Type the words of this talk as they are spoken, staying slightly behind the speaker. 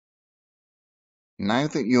Now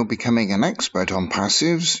that you're becoming an expert on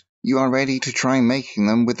passives, you are ready to try making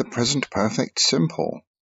them with the present perfect simple.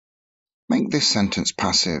 Make this sentence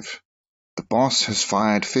passive. The boss has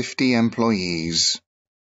fired 50 employees.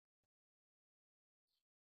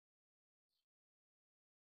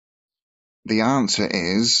 The answer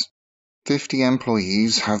is 50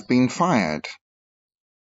 employees have been fired.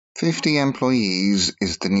 50 employees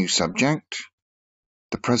is the new subject.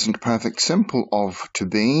 The present perfect simple of to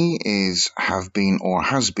be is have been or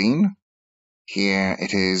has been. Here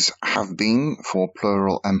it is have been for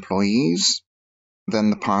plural employees. Then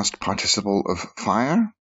the past participle of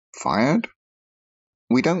fire, fired.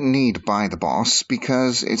 We don't need by the boss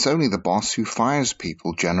because it's only the boss who fires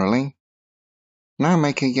people generally. Now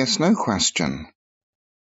make a yes-no question.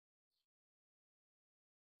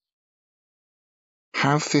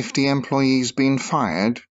 Have 50 employees been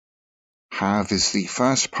fired? Have is the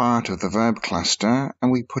first part of the verb cluster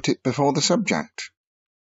and we put it before the subject.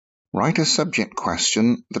 Write a subject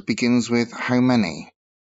question that begins with how many.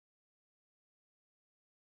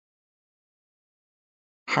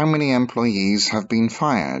 How many employees have been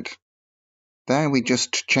fired? There we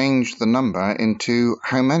just changed the number into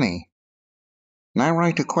how many. Now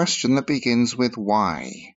write a question that begins with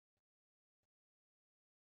why.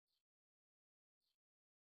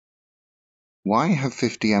 Why have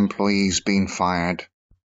 50 employees been fired?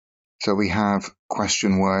 So we have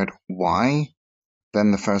question word why,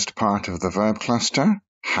 then the first part of the verb cluster,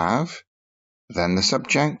 have, then the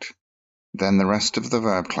subject, then the rest of the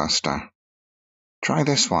verb cluster. Try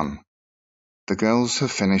this one. The girls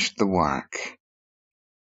have finished the work.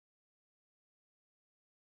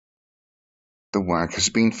 The work has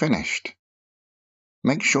been finished.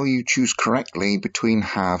 Make sure you choose correctly between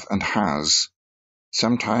have and has.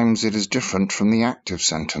 Sometimes it is different from the active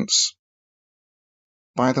sentence.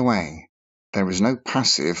 By the way, there is no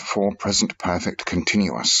passive for present perfect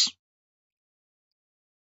continuous.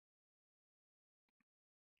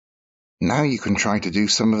 Now you can try to do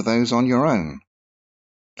some of those on your own.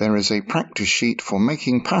 There is a practice sheet for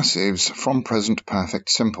making passives from present perfect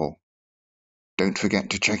simple. Don't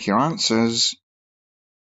forget to check your answers.